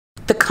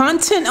The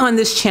content on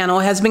this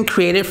channel has been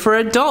created for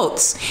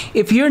adults.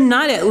 If you're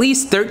not at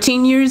least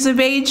 13 years of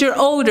age or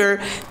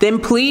older, then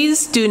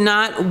please do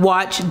not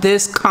watch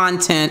this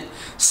content.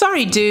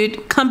 Sorry,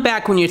 dude. Come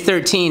back when you're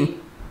 13.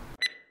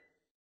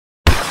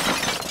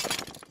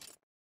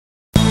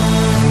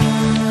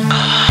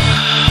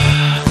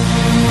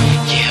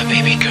 Yeah,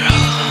 baby girl.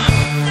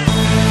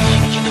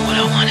 You know what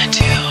I want to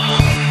do.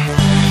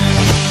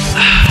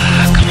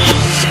 Come on.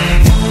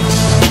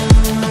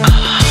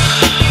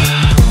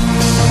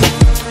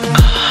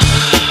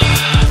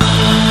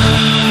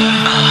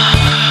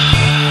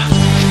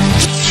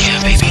 Yeah,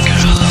 baby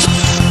girl.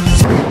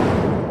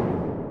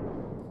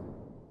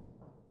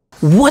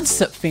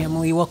 What's up,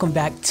 family? Welcome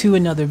back to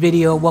another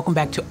video. Welcome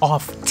back to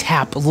Off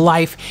Tap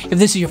Life. If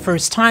this is your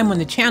first time on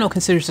the channel,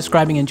 consider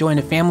subscribing and join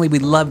the family.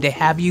 We'd love to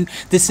have you.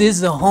 This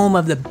is the home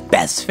of the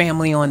best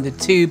family on the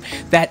tube.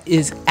 That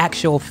is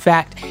actual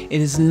fact.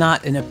 It is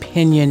not an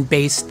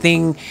opinion-based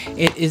thing.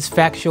 It is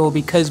factual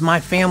because my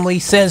family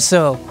says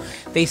so.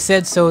 They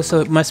said so, so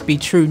it must be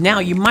true. Now,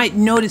 you might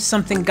notice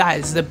something,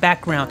 guys. The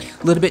background,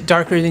 a little bit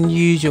darker than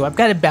usual. I've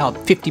got about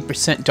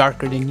 50%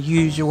 darker than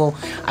usual.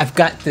 I've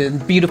got the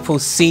beautiful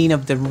scene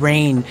of the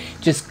rain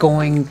just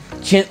going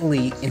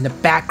gently in the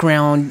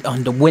background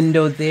on the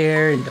window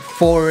there in the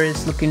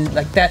forest, looking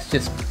like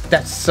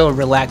that's so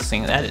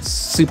relaxing. That is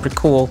super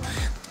cool.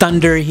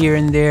 Thunder here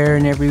and there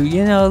and every,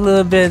 a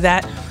little bit of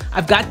that.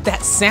 I've got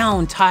that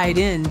sound tied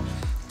in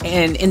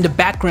and in the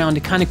background to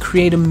kind of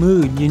create a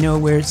mood,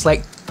 where it's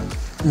like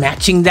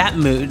matching that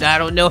mood. I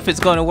don't know if it's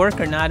going to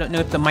work or not. I don't know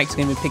if the mic's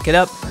going to pick it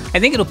up.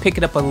 I think it'll pick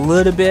it up a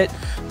little bit,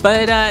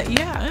 but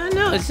yeah, I don't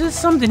know. It's just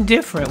something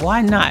different.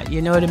 Why not?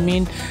 You know what I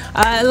mean?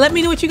 Let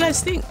me know what you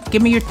guys think.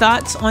 Give me your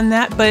thoughts on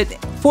that. But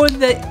for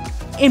the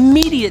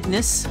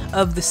immediateness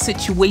of the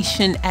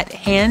situation at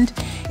hand,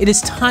 it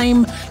is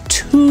time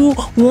to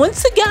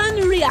once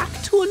again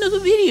react to another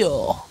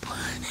video.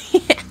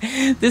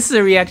 This is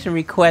a reaction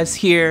request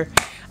here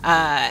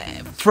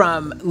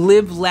from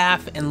Live,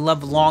 Laugh, and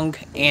Love Long,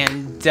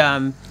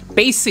 and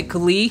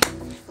basically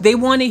they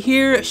want to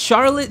hear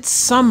Charlotte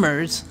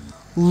Summers'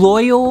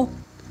 Loyal,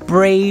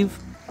 Brave,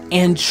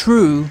 and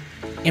True,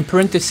 in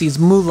parentheses,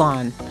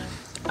 Mulan.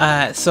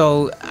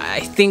 So I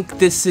think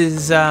this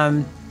is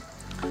a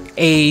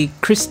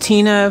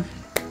Christina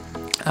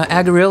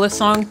Aguilera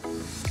song,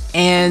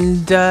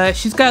 and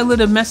she's got a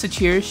little message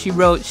here. She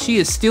wrote, "She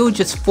is still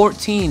just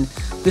 14.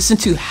 Listen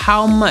to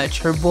how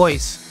much her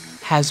voice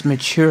has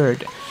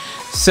matured."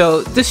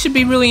 So this should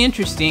be really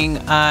interesting.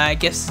 I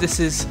guess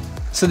this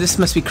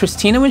must be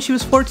Christina when she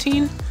was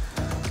 14,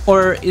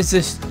 or is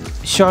this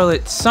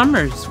Charlotte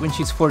Summers when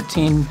she's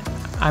 14?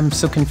 I'm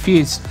so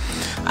confused.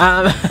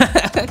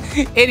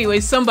 Anyway,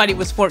 somebody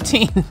was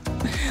 14.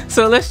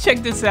 So let's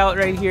check this out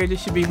right here.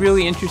 This should be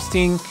really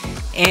interesting.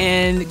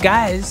 And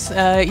guys,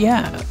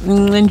 yeah,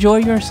 enjoy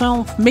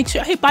yourself. Make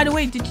sure, hey, by the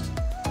way, did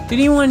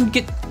anyone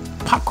get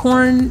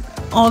popcorn,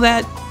 all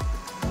that?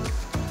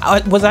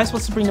 Was I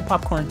supposed to bring the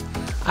popcorn?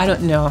 I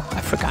don't know.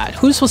 I forgot.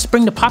 Who's supposed to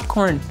bring the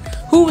popcorn?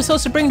 Who was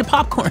supposed to bring the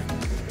popcorn?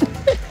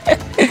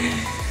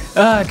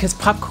 Because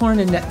popcorn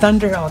and that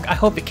thunder, I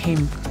hope it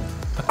came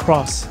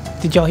across.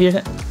 Did y'all hear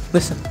that?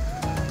 Listen.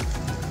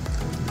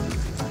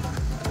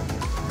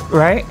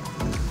 Right?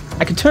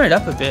 I could turn it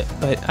up a bit,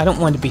 but I don't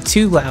want it to be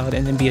too loud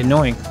and then be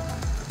annoying.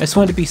 I just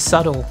want it to be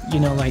subtle,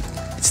 like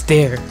it's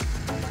there,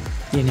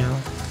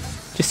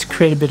 just to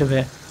create a bit of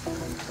a,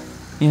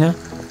 I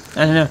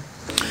don't know.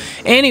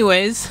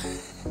 Anyways,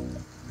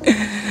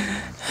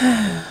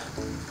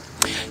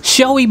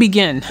 shall we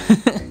begin?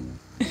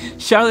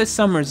 Charlotte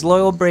Summers,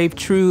 Loyal, Brave,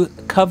 True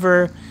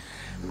cover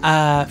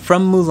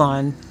from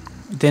Mulan.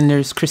 Then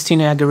there's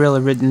Christina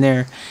Aguilera written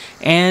there.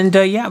 And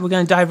yeah, we're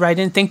going to dive right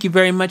in. Thank you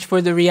very much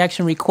for the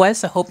reaction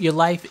request. I hope your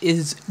life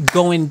is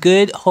going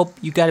good. Hope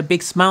you got a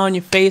big smile on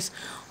your face.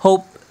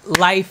 Hope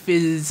life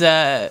is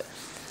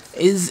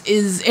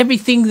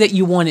everything that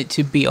you want it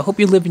to be. I hope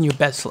you're living your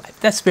best life.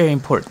 That's very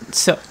important.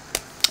 So,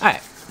 all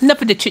right,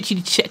 enough of the chit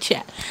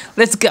chat.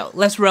 Let's go.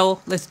 Let's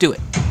roll. Let's do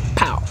it.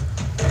 Pow.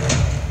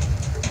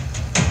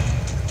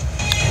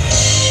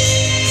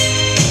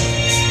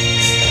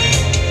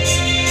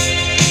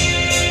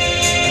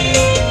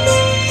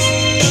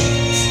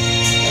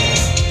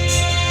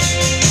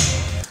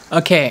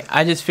 Okay,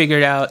 I just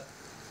figured out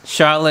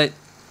Charlotte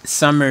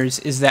Summers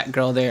is that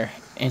girl there,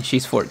 and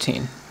she's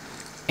 14.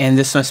 And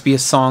this must be a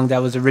song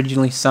that was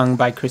originally sung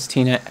by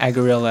Christina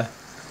Aguilera.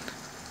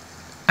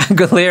 I'll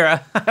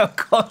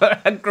call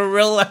her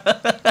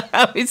Aguilera.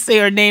 I always say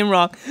her name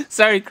wrong.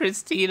 Sorry,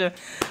 Christina.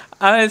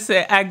 I would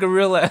say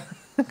Aguilera.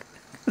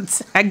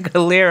 It's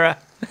Aguilera.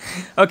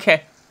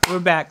 Okay, we're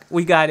back.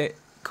 We got it.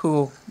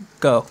 Cool.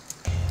 Go.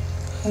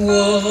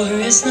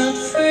 War is not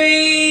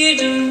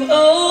freedom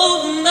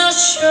over my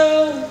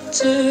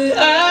shoulder.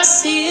 I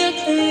see a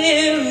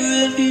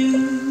clearer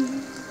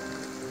view.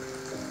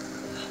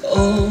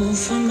 Oh,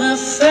 for my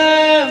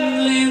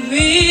family,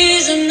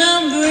 reason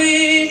I'm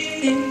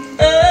breathing,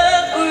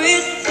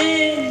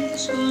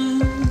 everything's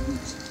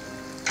loose.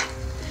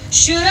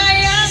 Should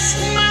I ask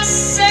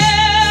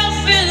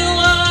myself in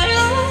what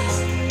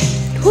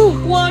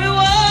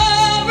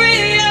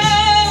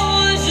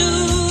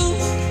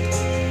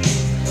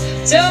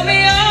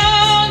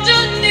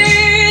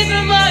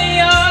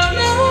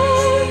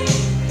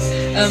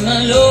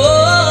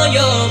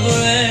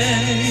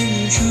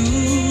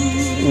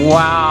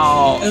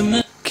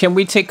Wow. Can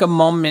we take a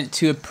moment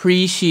to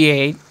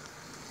appreciate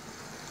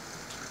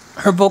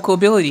her vocal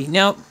ability?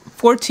 Now,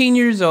 14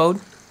 years old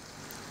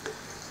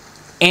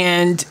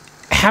and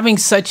having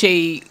such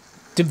a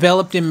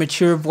developed and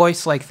mature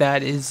voice like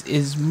that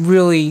is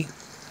really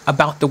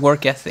about the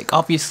work ethic.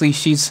 Obviously,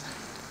 she's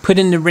put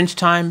in the wrench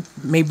time,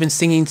 maybe been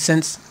singing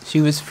since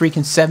she was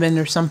freaking 7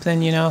 or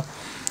something, you know.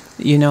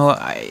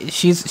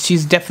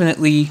 She's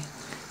definitely,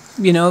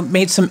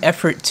 made some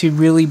effort to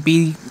really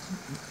be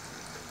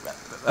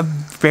a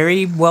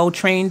very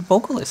well-trained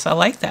vocalist. I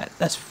like that.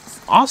 That's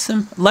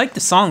awesome. I like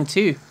the song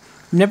too.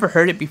 Never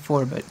heard it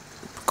before, but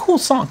cool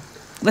song.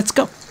 Let's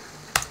go.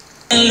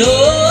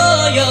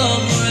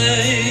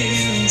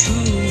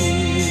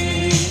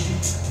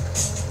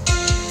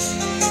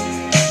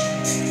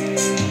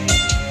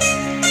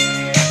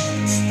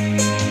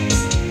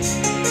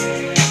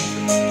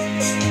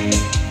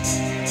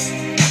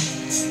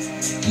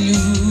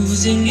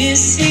 Losing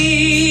is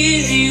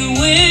easy,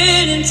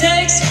 winning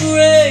takes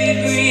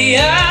bravery.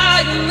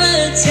 I'm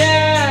a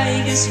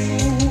tiger's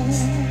fool.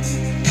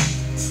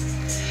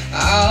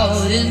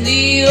 Out in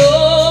the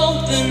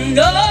open,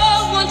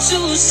 no one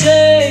to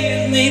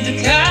save me.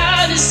 The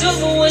kindness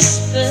of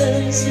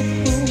whispers.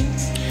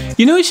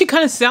 You know what she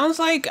kind of sounds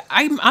like?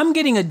 I'm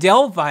getting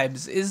Adele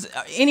vibes. Is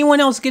anyone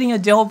else getting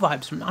Adele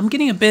vibes? I'm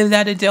getting a bit of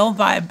that Adele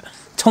vibe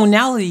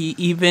tonality,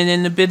 even,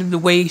 and a bit of the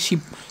way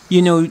she,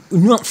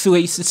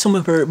 enunciates some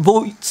of her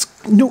voice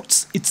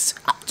notes. It's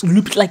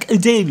absolutely like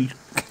Adele.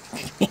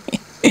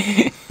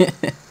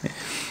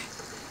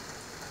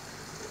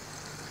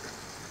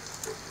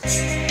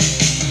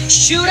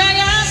 Should I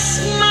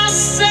ask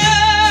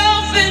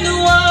myself in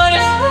what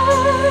I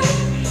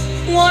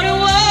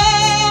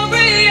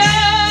worry I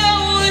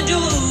would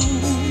do?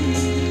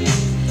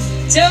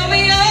 Tell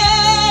me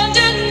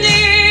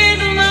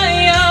underneath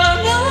my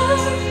armor,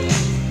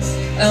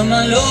 am I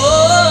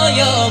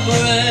loyal,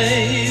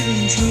 brave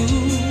and true?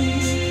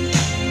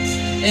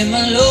 Am I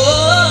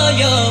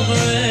loyal,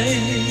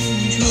 brave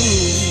and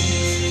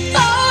true?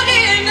 Out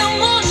in the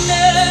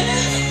morning,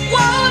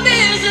 what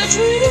is the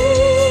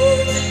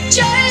truth?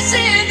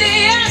 Chasing the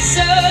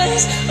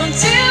answers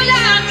until I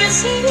can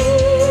see.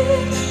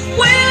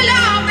 Will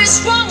I be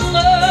stronger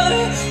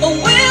or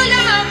will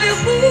I be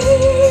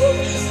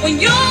weak when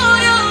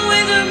you're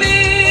with me?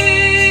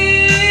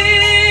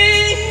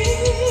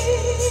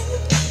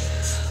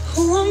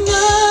 Who am I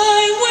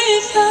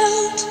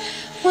without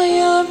my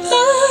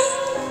armor?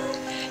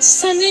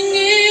 Standing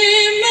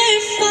in my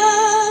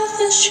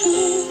father's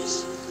shoes.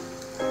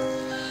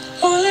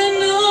 All I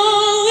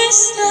know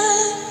is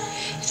that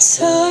it's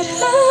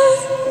harder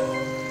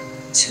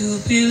to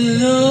be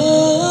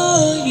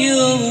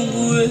loyal,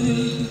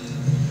 brave,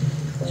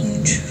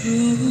 and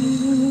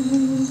true.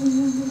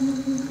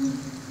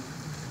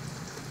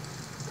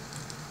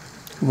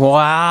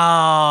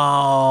 Wow.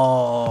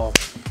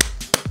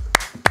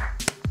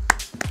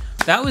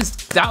 That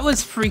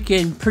was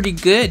freaking pretty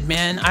good,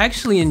 man. I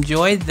actually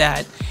enjoyed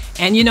that.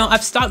 And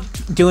I've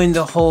stopped doing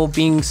the whole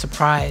being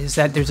surprised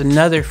that there's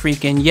another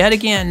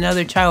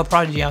child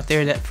prodigy out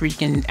there that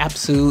freaking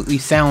absolutely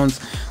sounds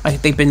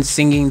like they've been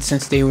singing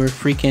since they were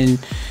freaking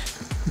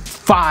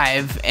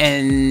 5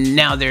 and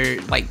now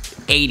they're like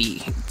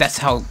 80. That's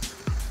how,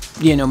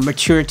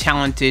 mature,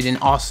 talented, and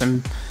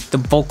awesome the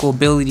vocal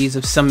abilities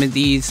of some of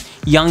these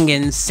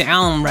youngins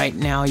sound right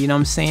now, you know what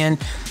I'm saying?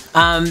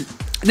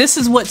 This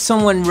is what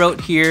someone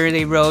wrote here.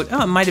 They wrote,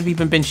 it might have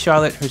even been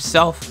Charlotte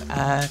herself.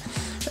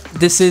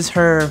 This is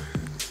her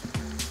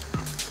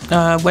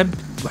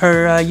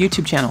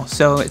YouTube channel.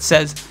 So it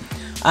says,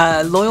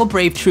 Loyal,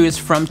 Brave, True is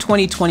from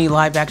 2020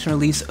 live action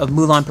release of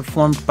Mulan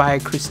performed by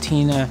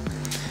Christina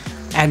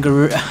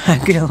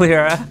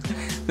Aguilera.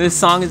 This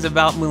song is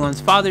about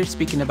Mulan's father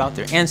speaking about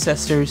their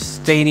ancestors,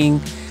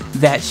 stating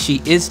that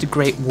she is the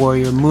great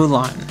warrior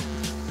Mulan,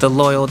 the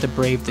loyal, the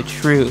brave, the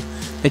true.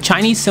 The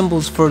Chinese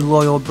symbols for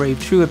loyal, brave,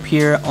 true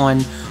appear on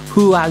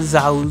Hua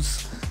Zhao's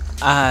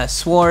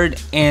sword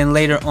and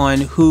later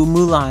on Hu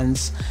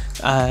Mulan's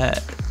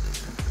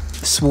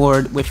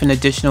sword, with an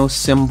additional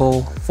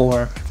symbol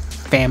for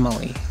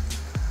family.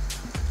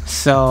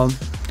 So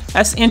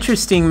that's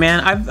interesting, man.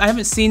 I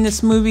haven't seen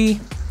this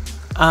movie.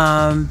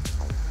 I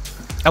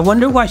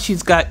wonder why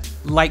she's got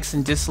likes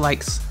and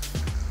dislikes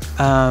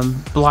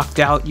blocked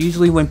out.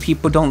 Usually when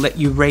people don't let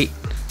you rate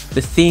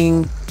the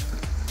thing,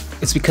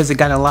 it's because it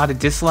got a lot of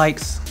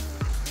dislikes.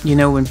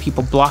 When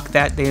people block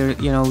that, they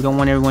don't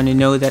want everyone to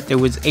know that there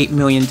was 8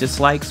 million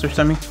dislikes or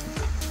something.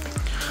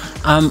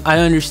 I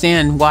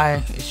understand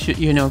why it should,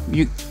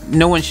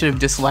 no one should have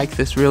disliked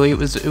this, really. It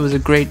was a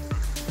great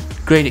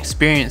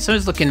experience. So I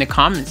was looking in the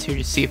comments here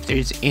to see if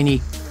there's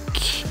any,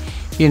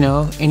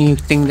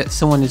 anything that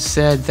someone has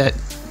said that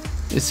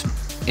is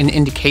an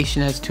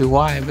indication as to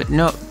why, but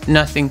no,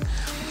 nothing.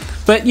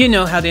 But you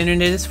know how the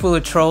internet is full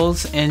of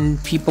trolls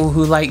and people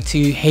who like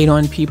to hate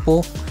on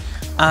people.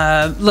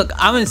 Look,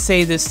 I'm gonna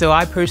say this though.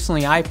 I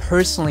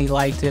personally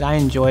liked it. I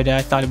enjoyed it.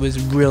 I thought it was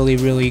really,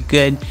 really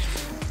good.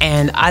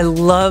 And I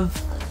love,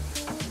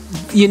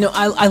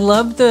 I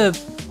love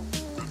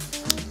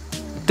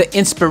the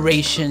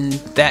inspiration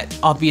that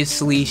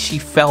obviously she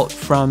felt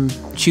from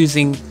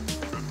choosing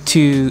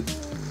to,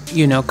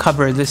 you know,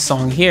 cover this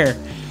song here.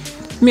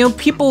 You know,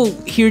 people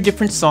hear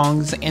different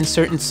songs and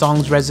certain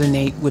songs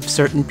resonate with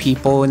certain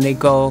people and they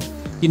go,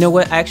 you know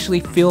what, I actually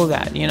feel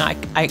that. You know,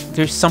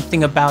 there's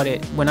something about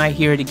it. When I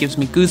hear it, it gives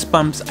me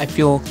goosebumps. I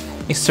feel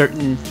a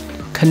certain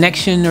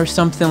connection or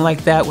something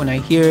like that. When I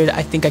hear it,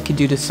 I think I could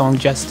do the song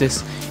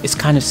justice. It's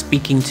kind of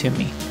speaking to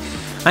me.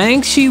 I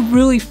think she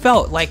really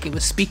felt like it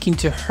was speaking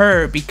to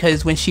her,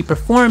 because when she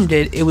performed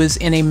it, it was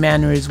in a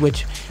manner as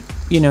which,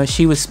 you know,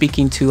 she was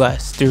speaking to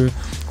us through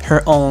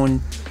her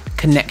own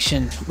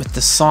connection with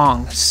the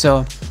song.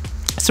 So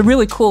it's a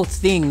really cool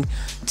thing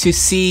to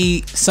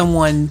see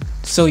someone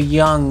so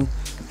young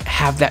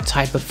have that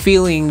type of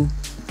feeling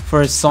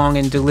for a song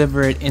and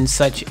deliver it in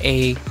such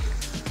a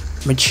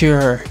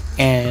mature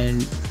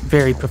and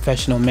very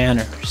professional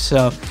manner.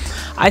 So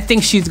I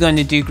think she's going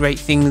to do great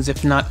things,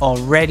 if not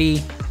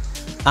already.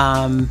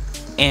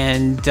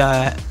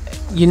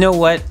 You know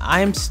what?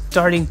 I'm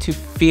starting to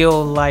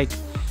feel like,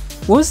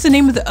 what was the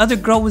name of the other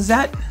girl? Was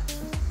that,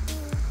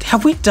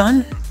 have we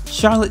done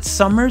Charlotte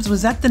Summers?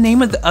 Was that the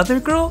name of the other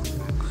girl?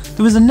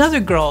 There was another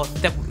girl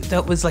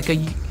that was like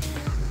a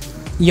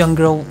young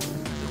girl.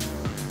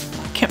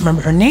 I can't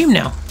remember her name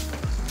now.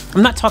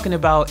 I'm not talking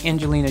about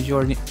Angelina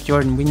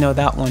Jordan. We know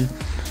that one.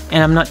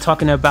 And I'm not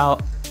talking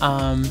about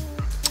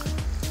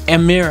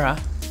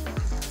Amira.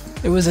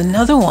 There was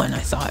another one, I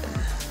thought.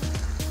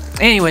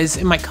 Anyways,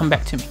 it might come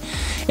back to me.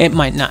 It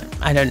might not.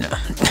 I don't know.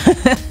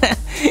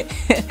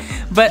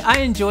 But I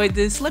enjoyed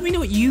this. Let me know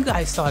what you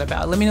guys thought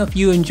about it. Let me know if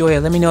you enjoy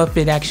it. Let me know if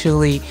it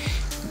actually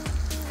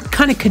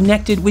kind of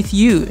connected with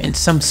you in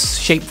some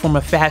shape, form,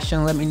 or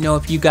fashion. Let me know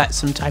if you got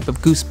some type of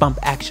goosebump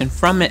action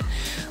from it.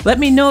 Let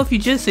me know if you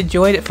just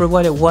enjoyed it for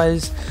what it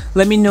was.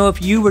 Let me know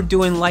if you were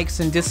doing likes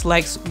and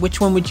dislikes. Which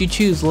one would you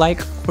choose,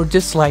 like or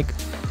dislike?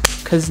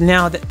 Because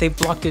now that they've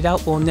blocked it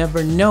out, we'll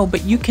never know.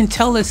 But you can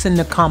tell us in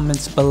the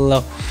comments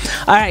below.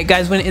 Alright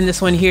guys, we're going to end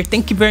this one here.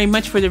 Thank you very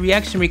much for the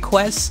reaction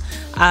requests.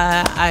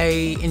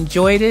 I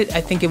enjoyed it.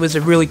 I think it was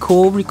a really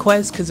cool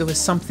request because it was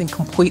something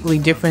completely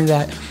different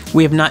that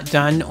we have not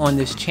done on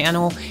this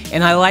channel.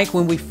 And I like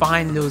when we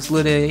find those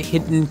little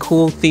hidden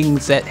cool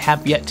things that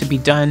have yet to be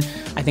done.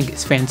 I think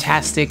it's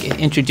fantastic. It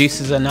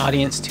introduces an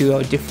audience to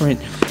a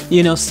different,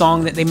 you know,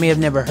 song that they may have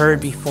never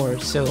heard before.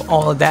 So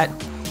all of that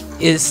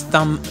is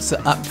thumbs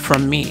up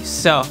from me.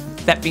 So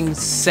that being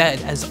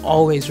said, as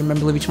always, remember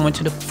to live each moment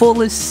to the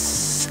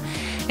fullest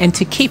and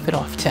to keep it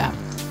off tap.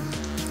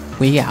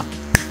 We out.